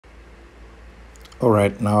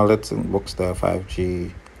Alright, now let's unbox the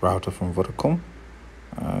 5G router from Vodacom.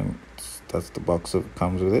 That's the box that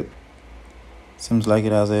comes with it. Seems like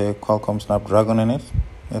it has a Qualcomm Snapdragon in it.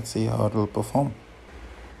 Let's see how it will perform.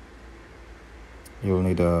 You'll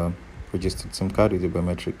need a registered SIM card with your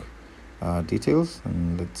biometric details,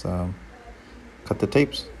 and let's cut the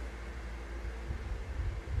tapes.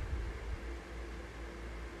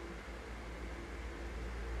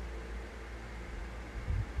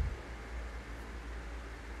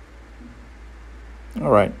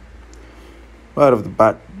 Alright, right off the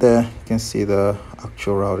bat there you can see the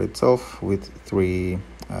actual router itself with three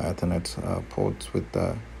Ethernet ports with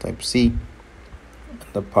the type C,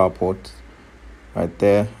 the power port right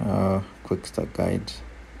there. Quick start guide,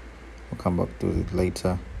 we'll come back to it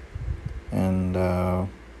later. And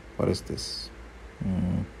what is this?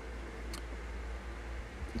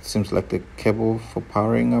 It seems like the cable for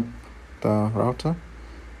powering up the router.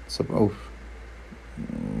 So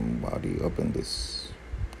how do you open this?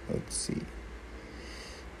 Let's see.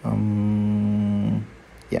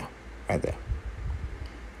 Yeah, right there.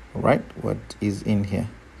 All right, what is in here?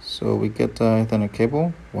 So we get Ethernet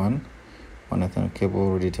cable, one Ethernet cable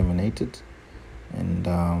already terminated, and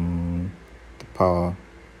the power,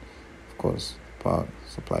 of course, power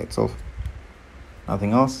supply itself.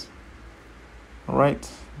 Nothing else. All right,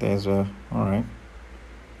 there's all right,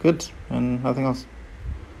 good, and nothing else.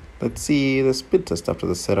 Let's see the speed test after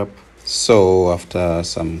the setup. So after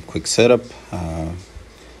some quick setup,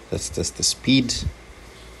 let's test the speed.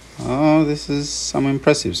 This is some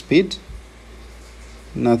impressive speed.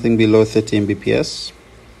 Nothing below 30 Mbps,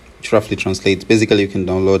 which roughly translates. Basically, you can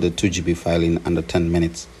download a 2 GB file in under 10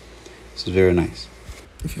 minutes. This is very nice.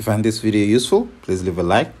 If you find this video useful, please leave a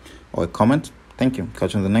like or a comment. Thank you.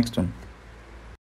 Catch you on the next one.